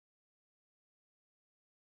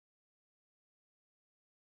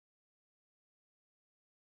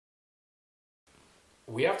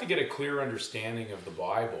we have to get a clear understanding of the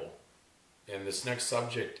Bible. And this next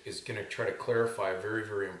subject is going to try to clarify a very,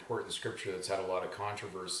 very important scripture that's had a lot of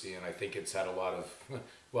controversy. And I think it's had a lot of,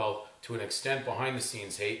 well, to an extent, behind the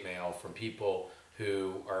scenes hate mail from people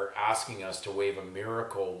who are asking us to wave a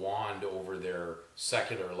miracle wand over their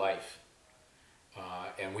secular life.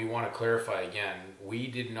 And we want to clarify again, we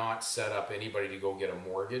did not set up anybody to go get a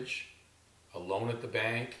mortgage, a loan at the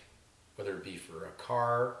bank, whether it be for a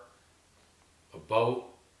car, a boat,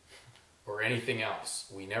 or anything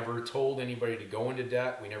else. We never told anybody to go into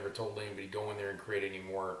debt. We never told anybody to go in there and create any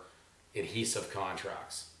more adhesive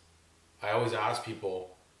contracts. I always ask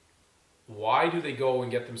people, why do they go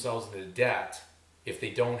and get themselves into debt if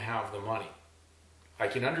they don't have the money? I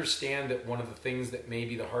can understand that one of the things that may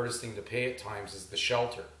be the hardest thing to pay at times is the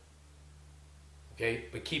shelter. Okay,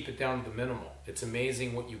 but keep it down to the minimal. It's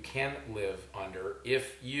amazing what you can live under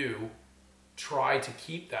if you try to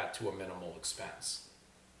keep that to a minimal expense.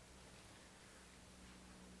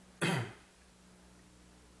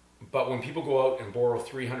 But when people go out and borrow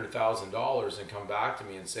 $300,000 and come back to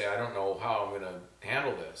me and say, I don't know how I'm going to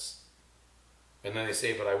handle this, and then they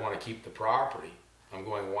say, but I want to keep the property, I'm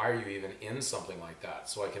going, why are you even in something like that?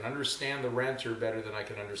 So I can understand the renter better than I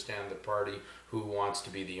can understand the party who wants to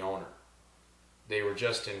be the owner. They were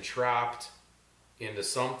just entrapped into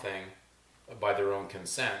something by their own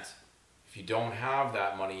consent. If you don't have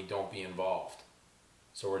that money, don't be involved.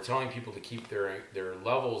 So we're telling people to keep their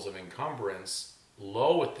levels of encumbrance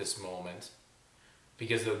low at this moment,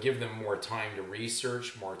 because they'll give them more time to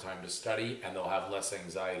research, more time to study, and they'll have less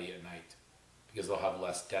anxiety at night because they'll have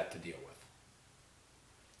less debt to deal with.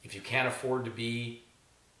 If you can't afford to be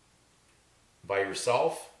by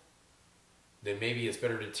yourself, then maybe it's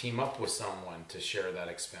better to team up with someone to share that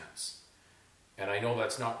expense. And I know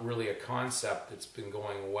that's not really a concept that's been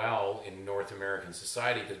going well in North American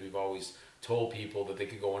society, because we've always told people that they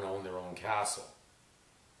could go and own their own castle.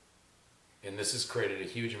 And this has created a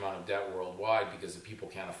huge amount of debt worldwide because the people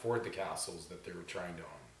can't afford the castles that they're trying to own.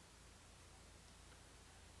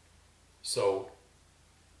 So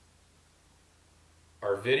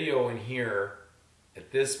our video in here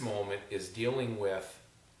at this moment is dealing with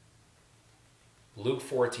Luke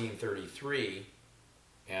 14:33,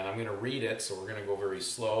 and I'm going to read it, so we're going to go very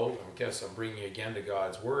slow. I guess I'm bringing you again to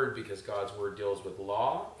God's Word, because God's Word deals with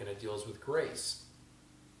law and it deals with grace.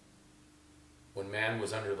 When man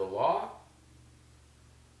was under the law,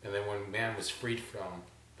 and then when man was freed from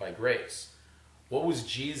by grace. What was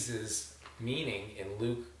Jesus' meaning in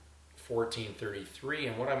Luke 14:33?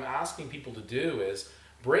 And what I'm asking people to do is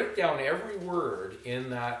break down every word in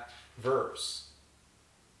that verse.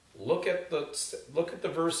 Look at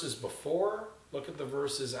the verses before, look at the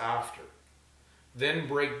verses after. Then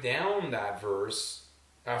break down that verse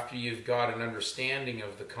after you've got an understanding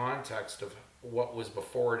of the context of what was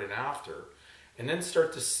before it and after, and then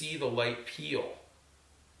start to see the light peel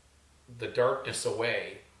the darkness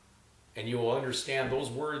away, and you will understand those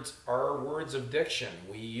words are words of diction.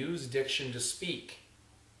 We use diction to speak.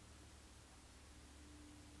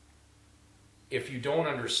 If you don't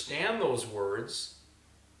understand those words,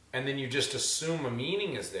 and then you just assume a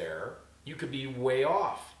meaning is there, you could be way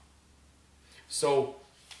off. So,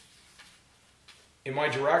 in my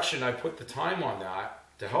direction, I put the time on that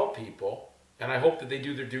to help people, and I hope that they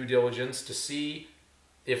do their due diligence to see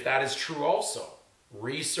if that is true also.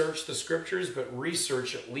 Research the scriptures, but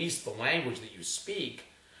research at least the language that you speak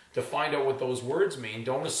to find out what those words mean.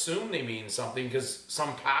 Don't assume they mean something because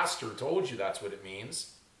some pastor told you that's what it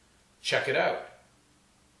means. Check it out.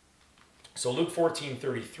 So Luke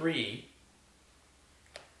 14:33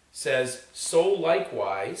 says, so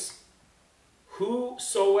likewise,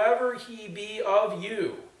 whosoever he be of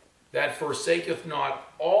you that forsaketh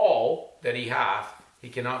not all that he hath, he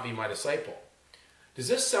cannot be my disciple. Does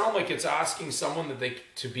this sound like it's asking someone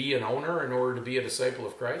to be an owner in order to be a disciple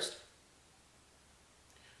of Christ?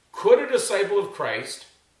 Could a disciple of Christ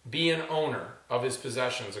be an owner of his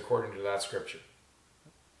possessions according to that scripture?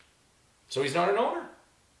 So he's not an owner.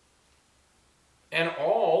 And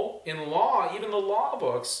all in law, even the law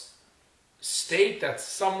books, state that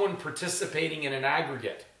someone participating in an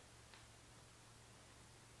aggregate.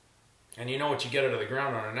 And you know what you get out of the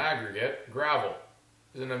ground on an aggregate? Gravel.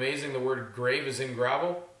 Isn't it amazing the word grave is in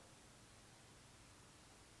gravel?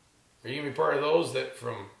 Are you going to be part of those that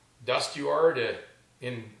from dust you are to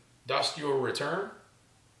in dust you will return?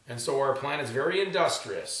 And so our planet's very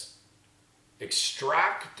industrious,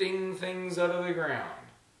 extracting things out of the ground.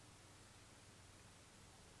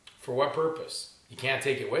 For what purpose? You can't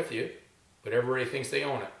take it with you, but everybody thinks they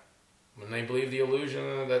own it. When they believe the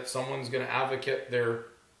illusion that someone's going to advocate their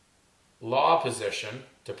law position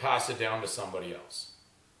to pass it down to somebody else.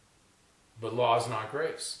 But law is not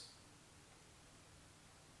grace.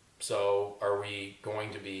 So are we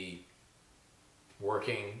going to be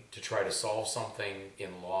working to try to solve something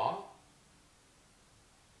in law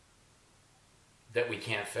that we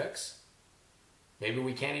can't fix? Maybe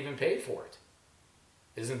we can't even pay for it.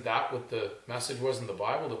 Isn't that what the message was in the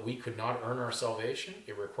Bible, that we could not earn our salvation?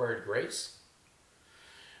 It required grace.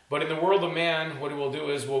 But in the world of man, what it will do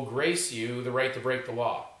is will grace you the right to break the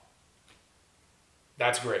law.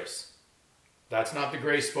 That's grace. That's not the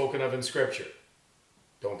grace spoken of in Scripture.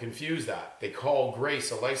 Don't confuse that. They call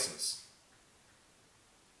grace a license.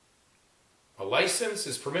 A license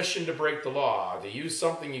is permission to break the law, to use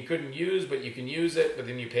something you couldn't use, but you can use it, but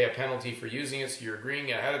then you pay a penalty for using it, so you're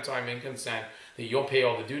agreeing ahead of time in consent that you'll pay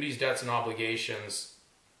all the duties, debts, and obligations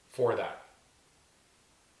for that.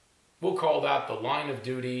 We'll call that the line of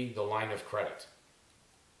duty, the line of credit.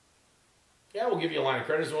 Yeah, we'll give you a line of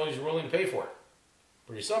credit as long as you're willing to pay for it.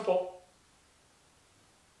 Pretty simple.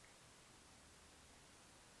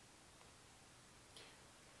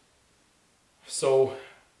 So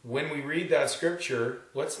when we read that scripture,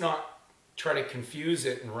 let's not try to confuse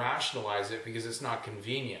it and rationalize it because it's not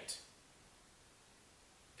convenient.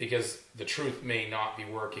 Because the truth may not be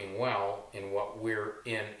working well in what we're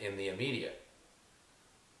in the immediate.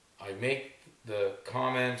 I make the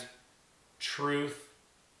comment, truth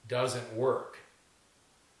doesn't work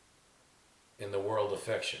in the world of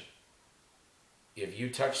fiction. If you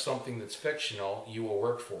touch something that's fictional, you will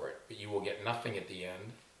work for it, but you will get nothing at the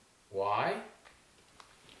end. Why?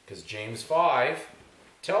 Because James 5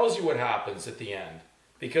 tells you what happens at the end.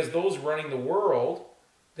 Because those running the world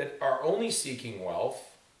that are only seeking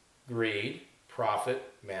wealth, greed,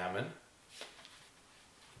 profit, mammon,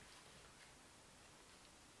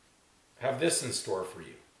 have this in store for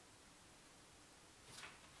you.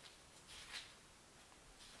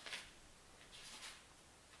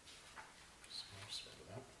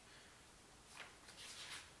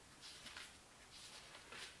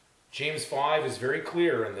 James 5 is very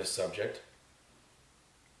clear in this subject.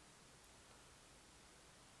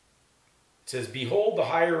 It says, "Behold the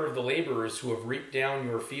hire of the laborers who have reaped down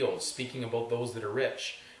your fields," speaking about those that are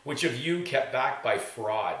rich, "which of you kept back by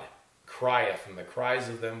fraud crieth, and the cries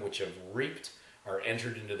of them which have reaped are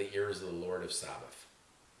entered into the ears of the Lord of Sabbath."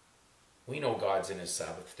 We know God's in his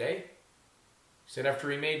Sabbath day. He said after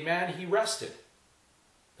he made man, he rested.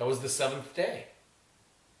 That was the seventh day.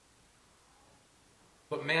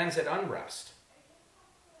 But man's at unrest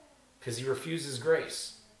because he refuses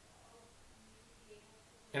grace.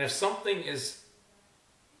 And if something is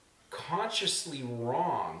consciously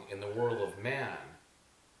wrong in the world of man,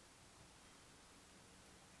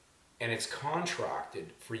 and it's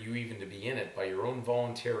contracted for you even to be in it by your own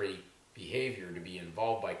voluntary behavior, to be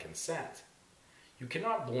involved by consent, you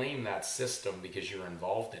cannot blame that system because you're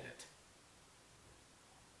involved in it.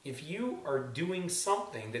 If you are doing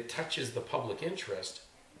something that touches the public interest,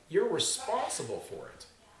 you're responsible for it.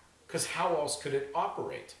 Because how else could it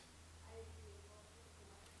operate?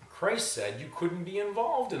 Christ said you couldn't be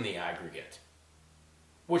involved in the aggregate,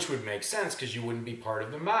 which would make sense because you wouldn't be part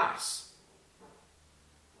of the mass.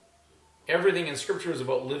 Everything in Scripture is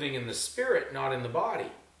about living in the spirit, not in the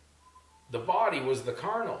body. The body was the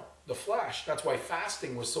carnal, the flesh. That's why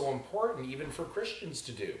fasting was so important even for Christians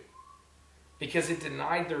to do. Because it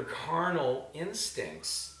denied their carnal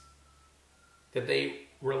instincts that they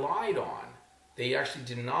relied on. They actually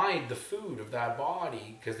denied the food of that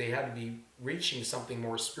body because they had to be reaching something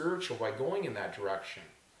more spiritual by going in that direction.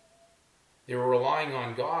 They were relying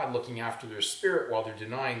on God, looking after their spirit while they're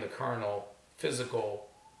denying the carnal,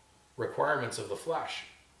 physical requirements of the flesh.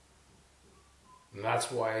 And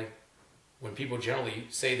that's why when people generally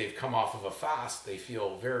say they've come off of a fast, they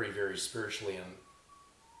feel very, very spiritually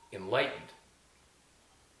enlightened.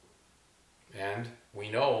 And we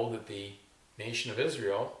know that the nation of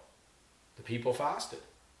Israel, the people fasted.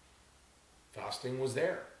 Fasting was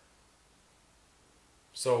there.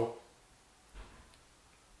 So,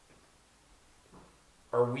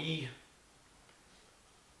 are we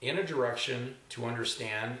in a direction to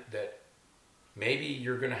understand that maybe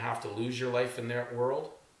you're going to have to lose your life in that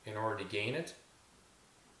world in order to gain it?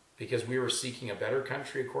 Because we were seeking a better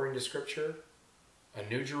country according to Scripture, a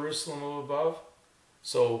new Jerusalem above.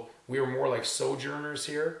 So we were more like sojourners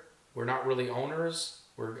here. We're not really owners.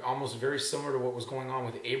 We're almost very similar to what was going on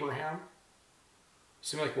with Abraham. It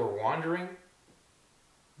seems like we're wandering,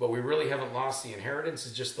 but we really haven't lost the inheritance.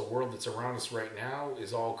 It's just the world that's around us right now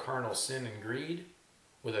is all carnal sin and greed,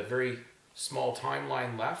 with a very small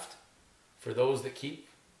timeline left for those that keep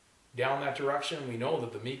down that direction. We know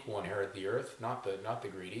that the meek will inherit the earth, not the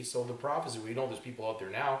greedy. So the prophecy, we know there's people out there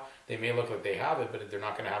now, they may look like they have it, but they're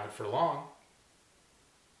not going to have it for long.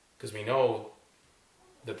 Because we know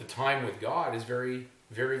that the time with God is very,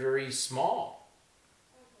 very, very small.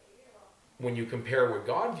 When you compare what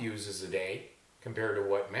God views as a day compared to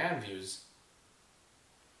what man views,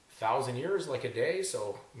 1,000 years like a day,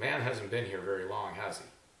 so man hasn't been here very long, has he?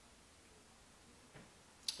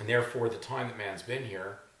 And therefore, the time that man's been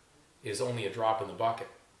here is only a drop in the bucket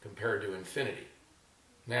compared to infinity.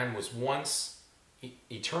 Man was once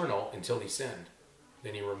eternal until he sinned.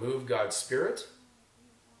 Then he removed God's Spirit,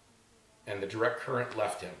 and the direct current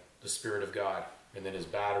left him, the Spirit of God, and then his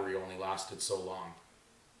battery only lasted so long.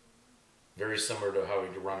 Very similar to how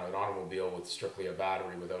you run an automobile with strictly a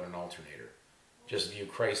battery without an alternator. Just view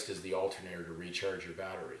Christ as the alternator to recharge your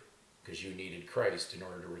battery, because you needed Christ in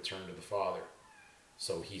order to return to the Father.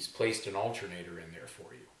 So he's placed an alternator in there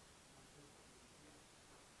for you.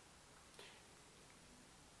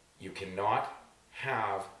 You cannot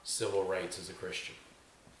have civil rights as a Christian,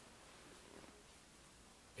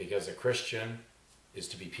 because a Christian is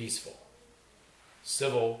to be peaceful.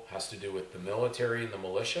 Civil has to do with the military and the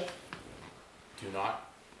militia. Do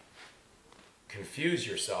not confuse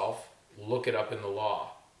yourself. Look it up in the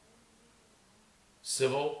law.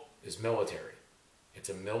 Civil is military. It's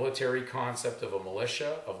a military concept of a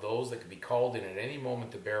militia, of those that can be called in at any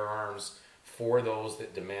moment to bear arms for those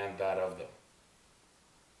that demand that of them.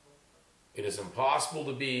 It is impossible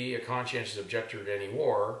to be a conscientious objector to any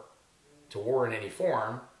war, to war in any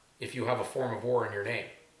form, if you have a form of war in your name.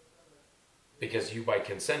 Because you, by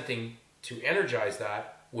consenting to energize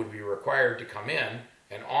that, would be required to come in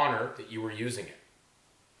and honor that you were using it.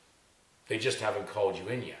 They just haven't called you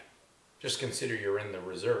in yet. Just consider you're in the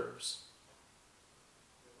reserves.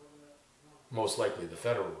 Most likely the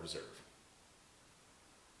Federal Reserve.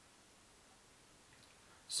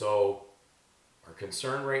 So, our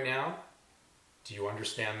concern right now, do you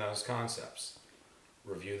understand those concepts?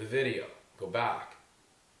 Review the video. Go back.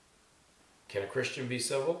 Can a Christian be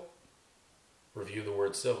civil? Review the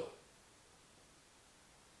word civil.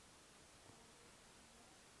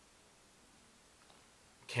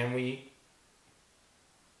 Can we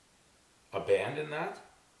abandon that?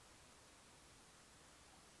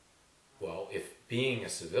 Well, if being a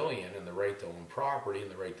civilian and the right to own property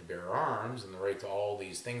and the right to bear arms and the right to all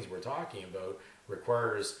these things we're talking about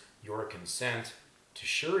requires your consent to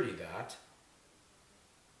surety that,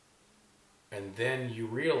 and then you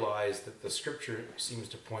realize that the scripture seems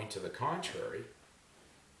to point to the contrary,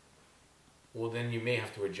 well, then you may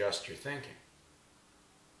have to adjust your thinking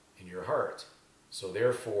in your heart. So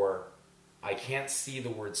therefore, I can't see the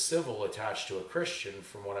word civil attached to a Christian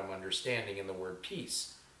from what I'm understanding in the word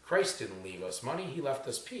peace. Christ didn't leave us money, he left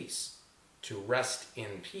us peace, to rest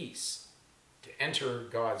in peace, to enter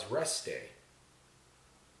God's rest day.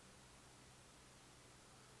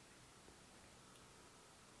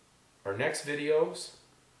 Our next videos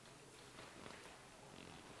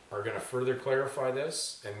are going to further clarify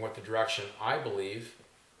this and what the direction I believe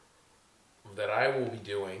that I will be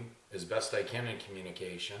doing as best I can in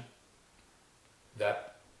communication,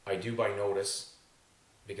 that I do by notice,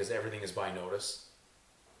 because everything is by notice,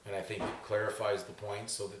 and I think it clarifies the point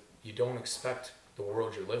so that you don't expect the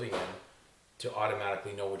world you're living in to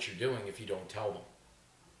automatically know what you're doing if you don't tell them.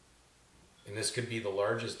 And this could be the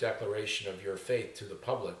largest declaration of your faith to the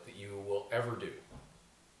public that you will ever do.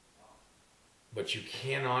 But you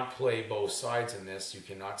cannot play both sides in this. You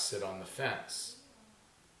cannot sit on the fence.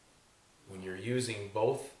 When you're using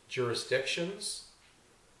both jurisdictions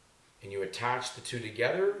and you attach the two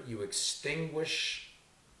together, you extinguish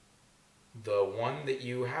the one that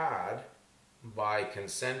you had by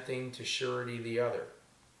consenting to surety the other.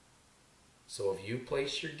 So if you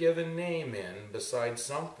place your given name in beside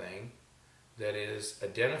something that is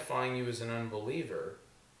identifying you as an unbeliever,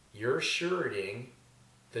 you're suretying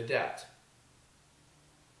the debt.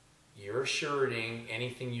 You're suretying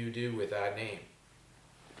anything you do with that name.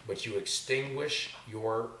 But you extinguish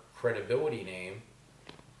your credibility name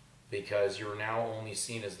because you're now only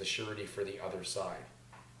seen as the surety for the other side.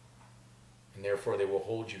 And therefore they will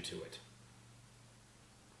hold you to it.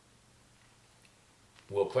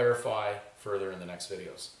 We'll clarify further in the next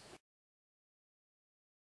videos.